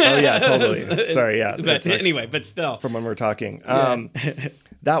past that. Oh, yeah, totally. Sorry, yeah. But anyway, but still. From when we're talking.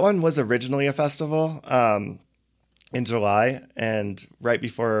 That one was originally a festival in July, and right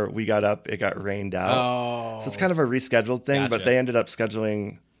before we got up, it got rained out. Oh. So it's kind of a rescheduled thing, but they ended up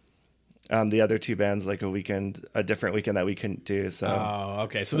scheduling The other two bands like a different weekend that we couldn't do. So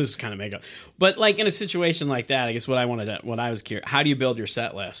okay. So this is kind of makeup. But like in a situation like that, I guess what I was curious, how do you build your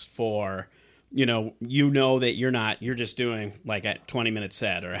set list for, that you're just doing like a 20-minute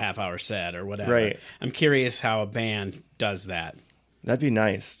set or a half-hour set or whatever. Right. I'm curious how a band does that. That'd be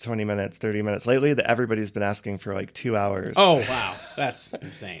nice. 20 minutes, 30 minutes. Lately, everybody's been asking for like 2 hours. Oh, wow. That's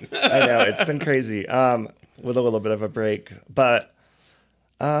insane. I know. It's been crazy with a little bit of a break. But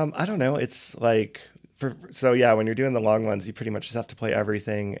I don't know. It's like, when you're doing the long ones, you pretty much just have to play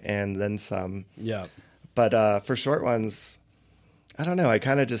everything and then some. Yeah. But for short ones, I don't know. I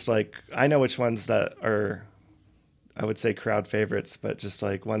kind of just like, I know which ones that are, I would say crowd favorites, but just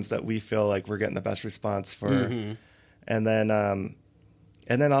like ones that we feel like we're getting the best response for. Mm-hmm.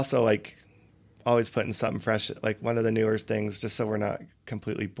 And then also like always putting something fresh, like one of the newer things, just so we're not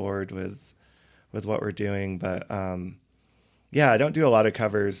completely bored with what we're doing. But I don't do a lot of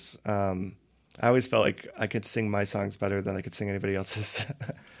covers. I always felt like I could sing my songs better than I could sing anybody else's.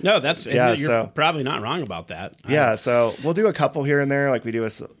 No, you're probably not wrong about that. Yeah, so we'll do a couple here and there, like we do a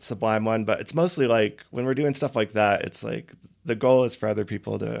Sublime one, but it's mostly like when we're doing stuff like that, it's like the goal is for other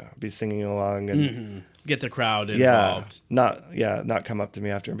people to be singing along and get the crowd involved. Not come up to me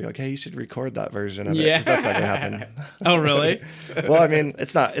after and be like, hey, you should record that version of it, because that's not going to happen. Oh, really? Well, I mean,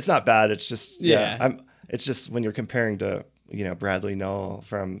 it's not bad. It's just it's just when you're comparing to Bradley Noel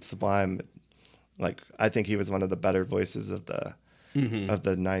from Sublime. Like, I think he was one of the better voices of the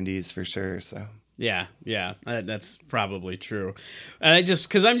 90s for sure. So yeah, that's probably true. And I'm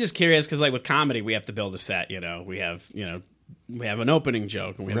just curious because like with comedy, we have to build a set. We have an opening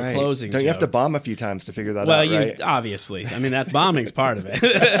joke and we have a closing. Don't joke. you have to bomb a few times to figure that out? Right? Obviously. I mean, that bombing's part of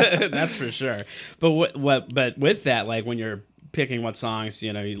it. That's for sure. But but with that, like when you're picking what songs,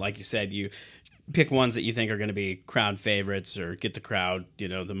 like you said, you pick ones that you think are going to be crowd favorites or get the crowd,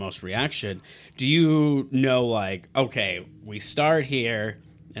 the most reaction. Do you know, like, okay, we start here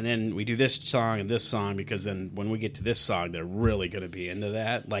and then we do this song and this song because then when we get to this song, they're really going to be into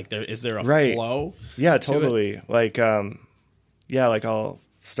that? Like, is there a flow? Yeah, totally. Like, like I'll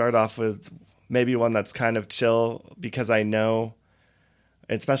start off with maybe one that's kind of chill because I know,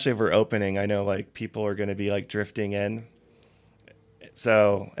 especially if we're opening, I know like people are going to be like drifting in.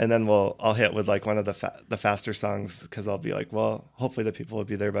 So, and then I'll hit with like one of the faster songs because I'll be like, well, hopefully the people will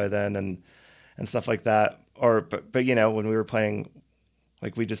be there by then and stuff like that. But when we were playing,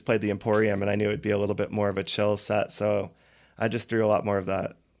 like we just played the Emporium and I knew it'd be a little bit more of a chill set. So I just threw a lot more of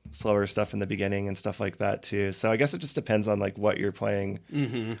that slower stuff in the beginning and stuff like that too. So I guess it just depends on like what you're playing.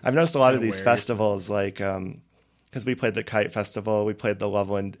 Mm-hmm. I've noticed a lot of these festivals, like, because we played the Kite Festival, we played the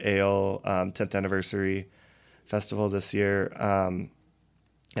Loveland Ale 10th anniversary festival this year.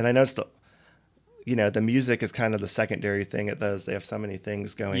 And I noticed, the music is kind of the secondary thing at those. They have so many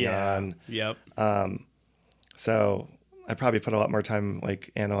things going on. Yep. So I probably put a lot more time like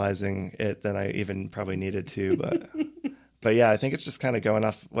analyzing it than I even probably needed to. But yeah, I think it's just kind of going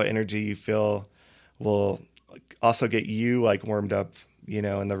off what energy you feel will also get you like warmed up,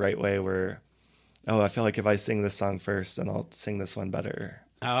 in the right way where, I feel like if I sing this song first, then I'll sing this one better.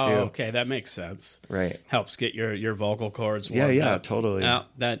 Oh, too. Okay, that makes sense. Right, helps get your vocal cords warmed up. Totally.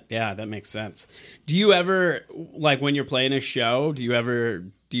 That makes sense. Do you ever like when you're playing a show? Do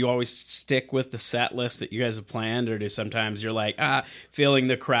you always stick with the set list that you guys have planned, or do sometimes you're like feeling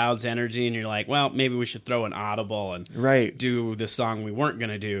the crowd's energy and you're like, well, maybe we should throw an audible and do the song we weren't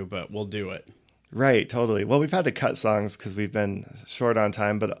gonna do, but we'll do it. Right, totally. Well, we've had to cut songs because we've been short on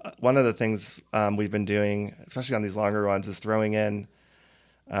time, but one of the things we've been doing, especially on these longer ones, is throwing in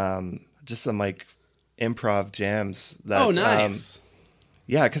just some like improv jams. That, nice.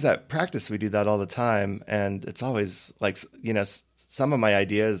 Because at practice we do that all the time, and it's always like some of my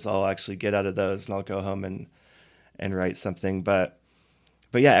ideas I'll actually get out of those, and I'll go home and write something. But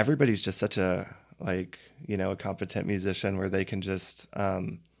yeah, everybody's just such a a competent musician where they can just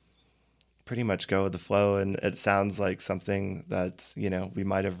pretty much go with the flow, and it sounds like something that we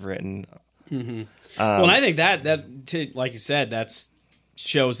might have written. Mm-hmm. Well, and I think that like you said, that's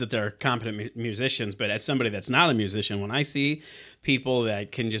shows that they're competent musicians. But as somebody that's not a musician, when I see people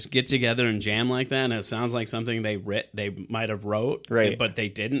that can just get together and jam like that, and it sounds like something they might have wrote, but they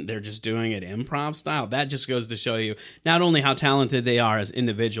didn't. They're just doing it improv style. That just goes to show you not only how talented they are as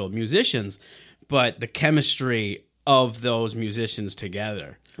individual musicians, but the chemistry of those musicians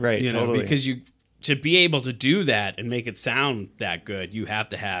together. Right, totally. Because to be able to do that and make it sound that good, you have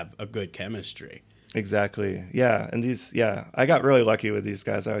to have a good chemistry. Exactly. Yeah. And I got really lucky with these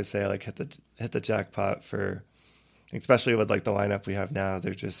guys. I always say like hit the jackpot for, especially with like the lineup we have now.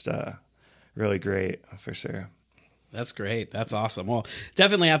 They're just really great for sure. That's great. That's awesome. Well,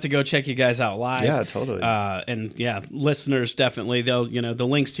 definitely have to go check you guys out live. Yeah, totally. And yeah, listeners, definitely, they'll, the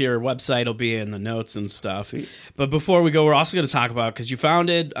links to your website will be in the notes and stuff. Sweet. But before we go, we're also going to talk about, because you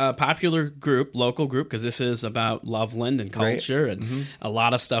founded a popular group, local group, because this is about Loveland and culture, and a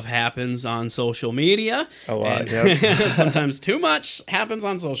lot of stuff happens on social media. A lot, Sometimes too much happens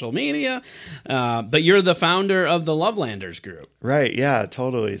on social media. But you're the founder of the Lovelanders group. Right, yeah,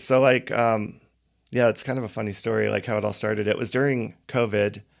 totally. So, like, yeah, it's kind of a funny story, like how it all started. It was during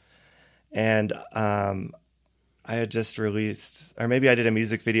COVID, and I had just released, or maybe I did a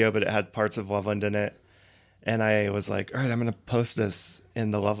music video, but it had parts of Loveland in it. And I was like, all right, I'm going to post this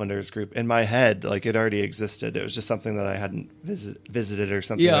in the Lovelanders group. In my head, like, it already existed. It was just something that I hadn't visited or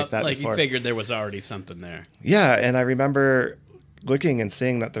something like that before. You figured there was already something there. Yeah, and I remember looking and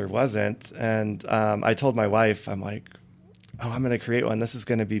seeing that there wasn't. And I told my wife, I'm like, oh, I'm going to create one. This is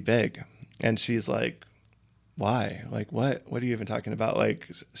going to be big. And she's like, why? Like, what are you even talking about? Like,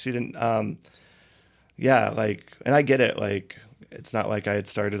 she didn't, yeah, like, and I get it. Like, it's not like I had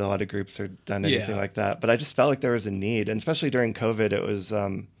started a lot of groups or done anything like that, but I just felt like there was a need. And especially during COVID, it was,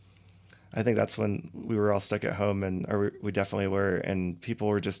 I think that's when we were all stuck at home, or we definitely were. And people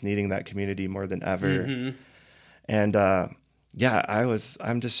were just needing that community more than ever. And, yeah,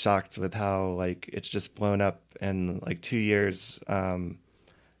 I'm just shocked with how, like, it's just blown up in like 2 years.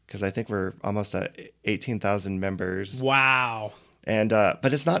 Because I think we're almost at 18,000 members. Wow. And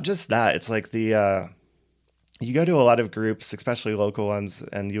but it's not just that. It's like you go to a lot of groups, especially local ones,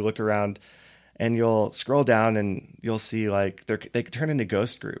 and you look around and you'll scroll down and you'll see like they turn into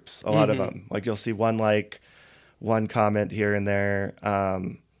ghost groups, a lot of them. Like you'll see one comment here and there.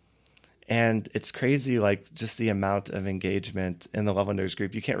 And it's crazy, like just the amount of engagement in the Lovelanders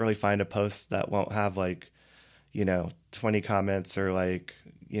group. You can't really find a post that won't have like, 20 comments or like,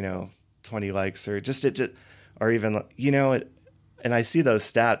 20 likes or or even, and I see those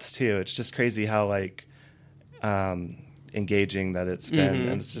stats too. It's just crazy how like, engaging that it's been.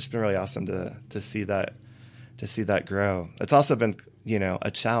 And it's just been really awesome to see that grow. It's also been,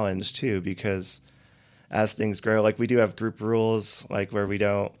 a challenge too, because as things grow, like we do have group rules, like where we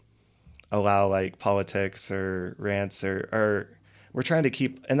don't allow like politics or rants or we're trying to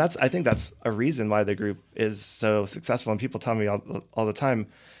keep, and I think that's a reason why the group is so successful. And people tell me all the time,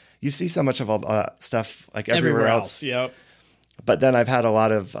 you see so much of all that stuff like everywhere else. Yep. But then I've had a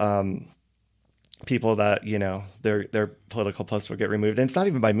lot of people that, their political posts will get removed. And it's not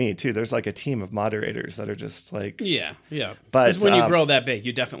even by me too. There's like a team of moderators that are just like, yeah. But because when you grow that big,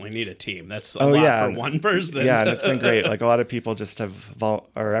 you definitely need a team. That's a lot for one person. Yeah. And it's been great. Like a lot of people just have,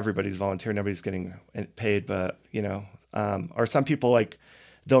 or everybody's volunteer. Nobody's getting paid, but or some people like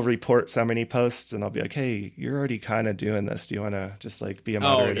they'll report so many posts and they'll be like, hey, you're already kind of doing this. Do you want to just like be a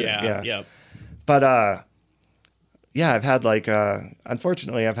moderator? Yeah. But, yeah, I've had like,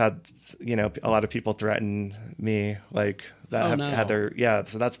 unfortunately I've had, a lot of people threaten me like that had their,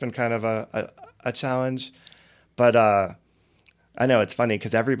 so that's been kind of a challenge, but, I know it's funny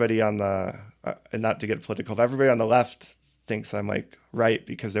because everybody on the, and not to get political, but everybody on the left thinks I'm like right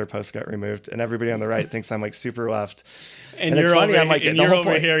because their post got removed, and everybody on the right thinks I'm like super left. And you're funny. I'm like, you're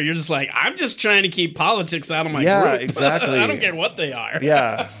over here. You're just like, I'm just trying to keep politics out of my group. Yeah, exactly. I don't care what they are.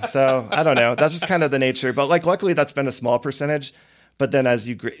 Yeah. So I don't know. That's just kind of the nature. But like, luckily, that's been a small percentage. But then as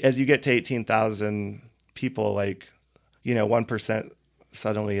you get to 18,000 people, like 1%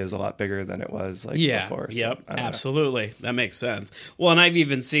 suddenly is a lot bigger than it was like before. So, yep. Absolutely. That makes sense. Well, and I've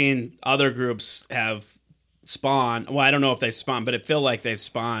even seen other groups have spawn. Well, I don't know if they spawn, but it feel like they've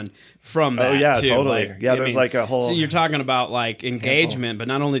spawned from that. Oh yeah, too. totally. Like, There's like a whole. So you're talking about like engagement, but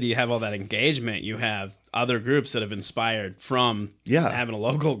not only do you have all that engagement, you have other groups that have inspired from having a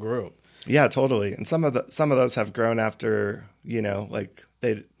local group. Yeah, totally. And some of those have grown after like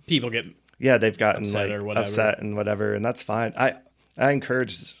people get they've gotten upset like or whatever. upset and whatever, and that's fine. I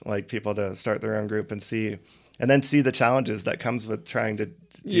encourage like people to start their own group and see the challenges that comes with trying to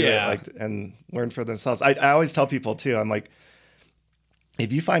do it, like, and learn for themselves. I always tell people too, I'm like,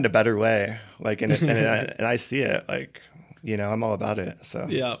 if you find a better way, like, and I see it, like, I'm all about it. So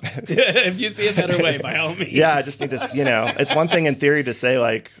yeah, if you see a better way, by all means. Yeah, I just need to, it's one thing in theory to say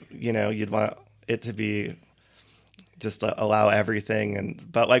like, you'd want it to be just allow everything,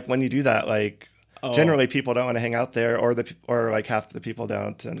 but like when you do that, like. Generally, people don't want to hang out there, or like half the people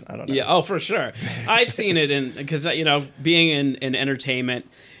don't, and I don't know. Yeah, for sure. I've seen it because being in entertainment,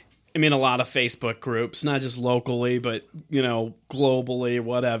 I mean, a lot of Facebook groups, not just locally, but, globally,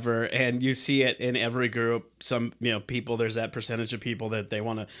 whatever. And you see it in every group. Some, people, there's that percentage of people that they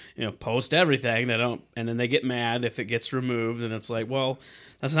want to, post everything. They don't, and then they get mad if it gets removed. And it's like, well,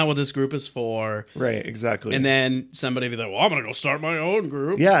 that's not what this group is for. Right, exactly. And then somebody be like, well, I'm going to go start my own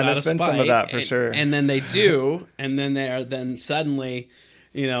group. Yeah, and there's been some of that for sure. And then they do. And then suddenly,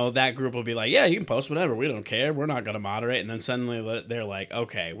 that group will be like, yeah, you can post whatever. We don't care. We're not going to moderate. And then suddenly they're like,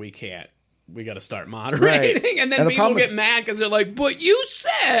 okay, we can't. We got to start moderating. Right. And then people get mad because they're like, but you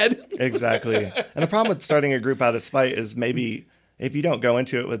said. Exactly. And the problem with starting a group out of spite is maybe if you don't go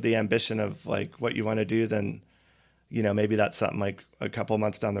into it with the ambition of like what you want to do, then maybe that's something like a couple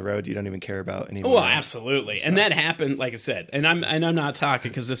months down the road you don't even care about anymore. Well, absolutely. So. And that happened, like I said, and I'm not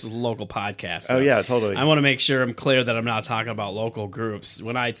talking because this is a local podcast. So oh, yeah, totally. I want to make sure I'm clear that I'm not talking about local groups.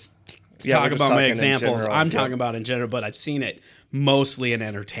 When I talk about my examples, I'm talking about in general, but I've seen it mostly in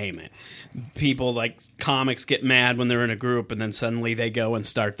entertainment. People like comics get mad when they're in a group and then suddenly they go and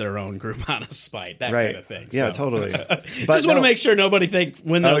start their own group out of spite, that kind of thing. Yeah, totally. Just want to make sure nobody thinks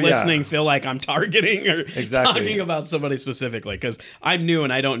when they're listening feel like I'm targeting or talking about somebody specifically, because I'm new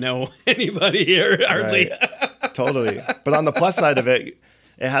and I don't know anybody here hardly. Right. Totally. But on the plus side of it,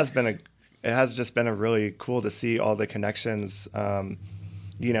 it has just been a really cool to see all the connections,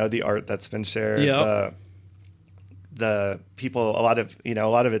 the art that's been shared, the people, a lot of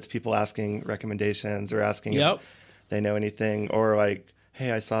it's people asking recommendations or asking if they know anything, or like,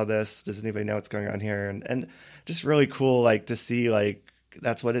 hey, I saw this. Does anybody know what's going on here? And just really cool, like to see like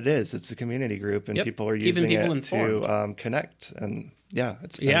that's what it is. It's a community group, and people are using it informed to connect. And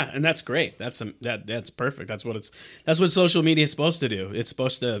and that's great. That's perfect. That's what social media is supposed to do. It's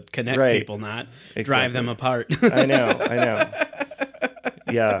supposed to connect people, not drive them apart. I know.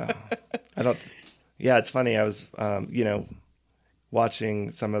 Yeah, Yeah, it's funny. I was,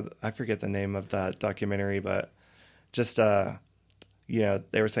 watching I forget the name of that documentary, but just, they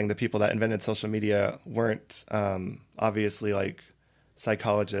were saying the people that invented social media weren't obviously like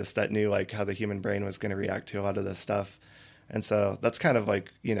psychologists that knew like how the human brain was going to react to a lot of this stuff. And so that's kind of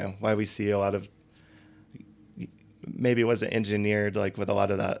like, why we see a lot of, maybe it wasn't engineered like with a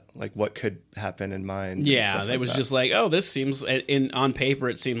lot of that, like what could happen in mind. Yeah, it was just like, oh, this seems on paper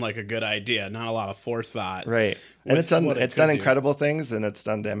it seemed like a good idea, not a lot of forethought. Right, and it's done incredible things and it's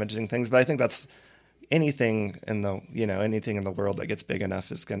done damaging things. But I think that's anything in the world that gets big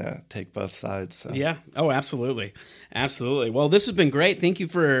enough is going to take both sides. So. Yeah. Oh, absolutely. Well, this has been great. Thank you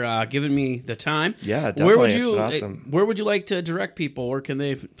for giving me the time. Yeah, definitely. It's been awesome. Where would you like to direct people? Where can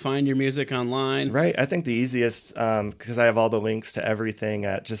they find your music online? Right. I think the easiest, because I have all the links to everything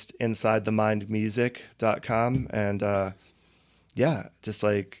at just insidethemindmusic.com. And just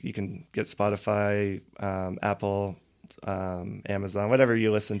like you can get Spotify, Apple, Amazon, whatever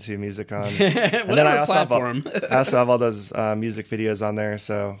you listen to music on. And then I also have all those music videos on there.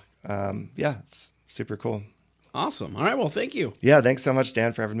 So it's super cool. Awesome. All right. Well, thank you. Yeah. Thanks so much,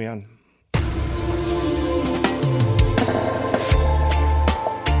 Dan, for having me on.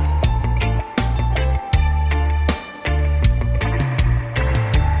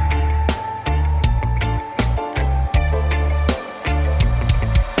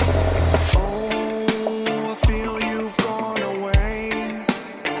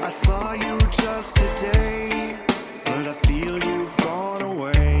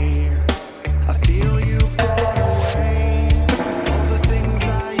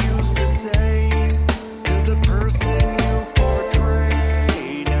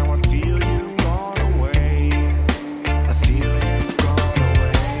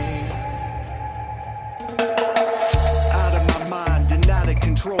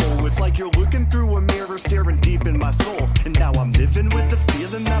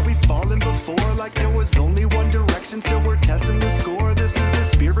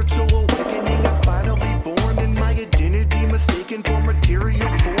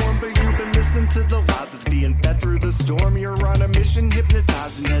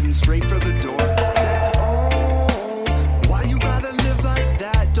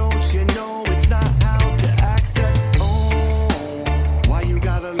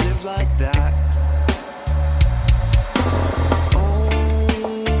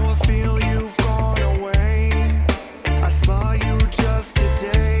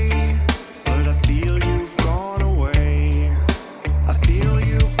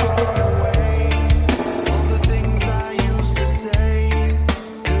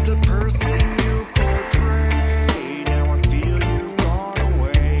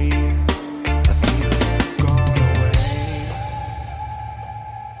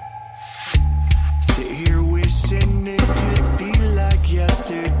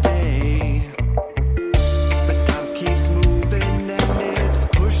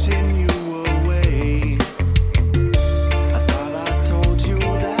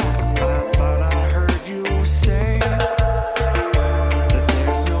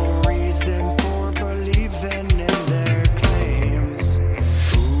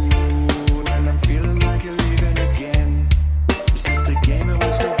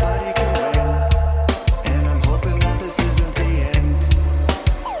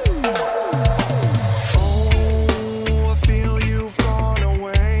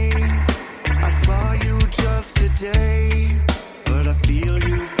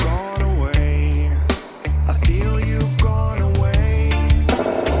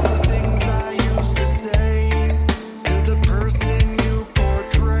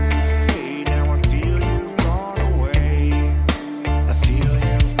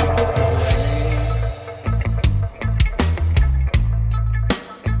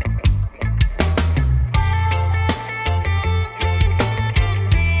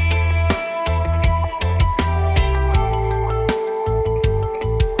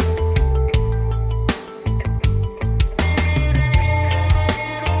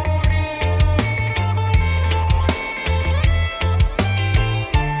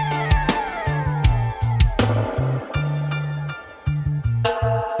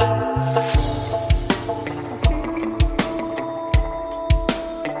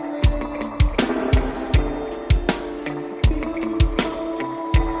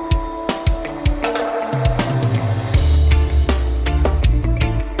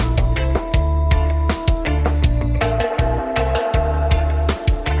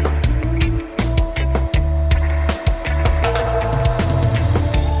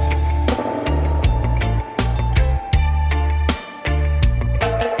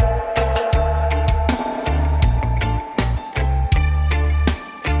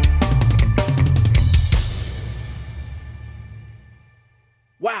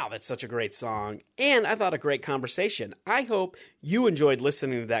 it's such a great song, and I thought a great conversation. I hope you enjoyed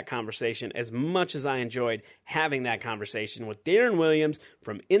listening to that conversation as much as I enjoyed having that conversation with Darrin Williams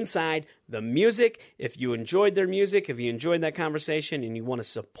from Inside the Music. If you enjoyed their music, if you enjoyed that conversation and you want to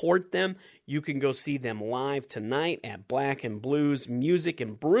support them, you can go see them live tonight at Black and Blues Music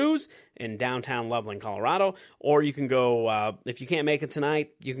and Brews in downtown Loveland, Colorado. Or you can go, if you can't make it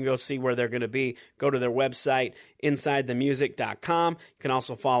tonight, you can go see where they're going to be. Go to their website, insidethemusic.com. You can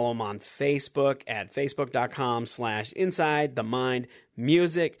also follow them on Facebook at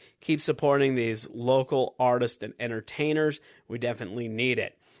facebook.com/insidethemindmusic. Keep supporting these local artists and entertainers. We definitely need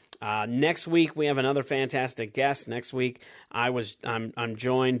it. Next week we have another fantastic guest. Next week I'm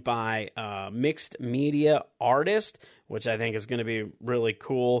joined by a mixed media artist, which I think is going to be really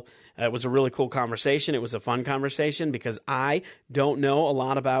cool. It was a really cool conversation. It was a fun conversation because I don't know a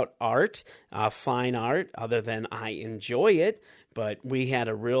lot about art, fine art, other than I enjoy it. But we had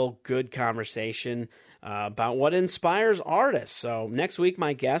a real good conversation about what inspires artists. So next week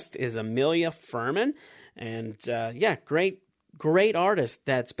my guest is Amelia Furman, and great artist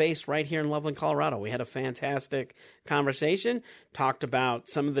that's based right here in Loveland, Colorado. We had a fantastic conversation, talked about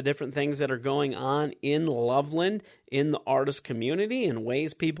some of the different things that are going on in Loveland, in the artist community, and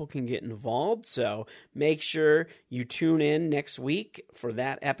ways people can get involved. So make sure you tune in next week for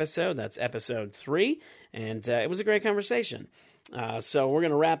that episode. That's episode 3, and it was a great conversation. So we're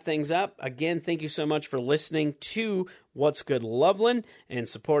going to wrap things up. Again, thank you so much for listening to What's Good Loveland and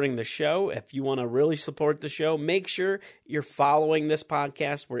supporting the show. If you want to really support the show, make sure you're following this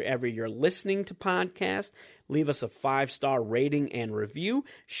podcast wherever you're listening to podcasts. Leave us a 5-star rating and review.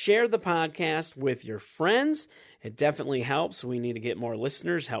 Share the podcast with your friends. It definitely helps. We need to get more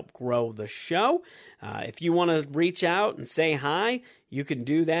listeners, help grow the show. If you want to reach out and say hi, you can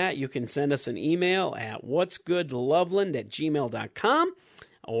do that. You can send us an email at whatsgoodloveland@gmail.com,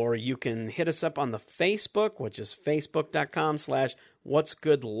 or you can hit us up on the Facebook, which is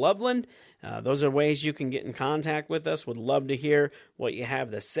facebook.com/whatsgoodloveland. Those are ways you can get in contact with us. Would love to hear what you have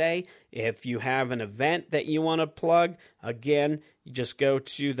to say. If you have an event that you want to plug, again, you just go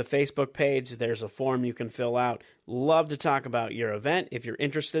to the Facebook page. There's a form you can fill out. Love to talk about your event. If you're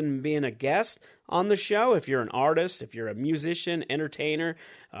interested in being a guest on the show, if you're an artist, if you're a musician, entertainer,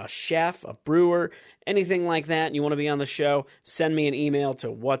 a chef, a brewer, anything like that, and you want to be on the show, send me an email to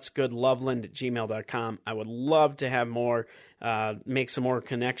whatsgoodloveland@gmail.com. I would love to have more, make some more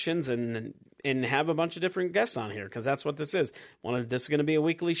connections and have a bunch of different guests on here, because that's what this is. This is going to be a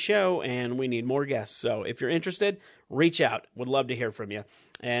weekly show, and we need more guests. So if you're interested, reach out. Would love to hear from you.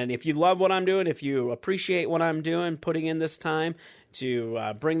 And if you love what I'm doing, if you appreciate what I'm doing, putting in this time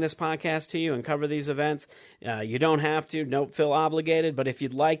to bring this podcast to you and cover these events, you don't have to. Don't feel obligated. But if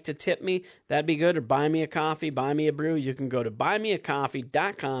you'd like to tip me, that'd be good. Or buy me a coffee, buy me a brew. You can go to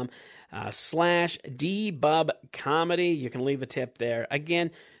buymeacoffee.com /dbubcomedy. You can leave a tip there.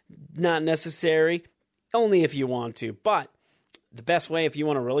 Again, not necessary, only if you want to. But the best way, if you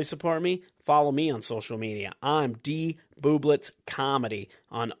want to really support me, follow me on social media. I'm D Bublitz Comedy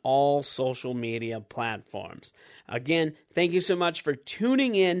on all social media platforms. Again, thank you so much for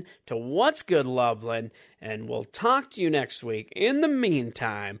tuning in to What's Good Loveland, and we'll talk to you next week. In the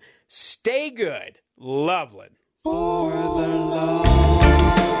meantime, stay good, Loveland. For the love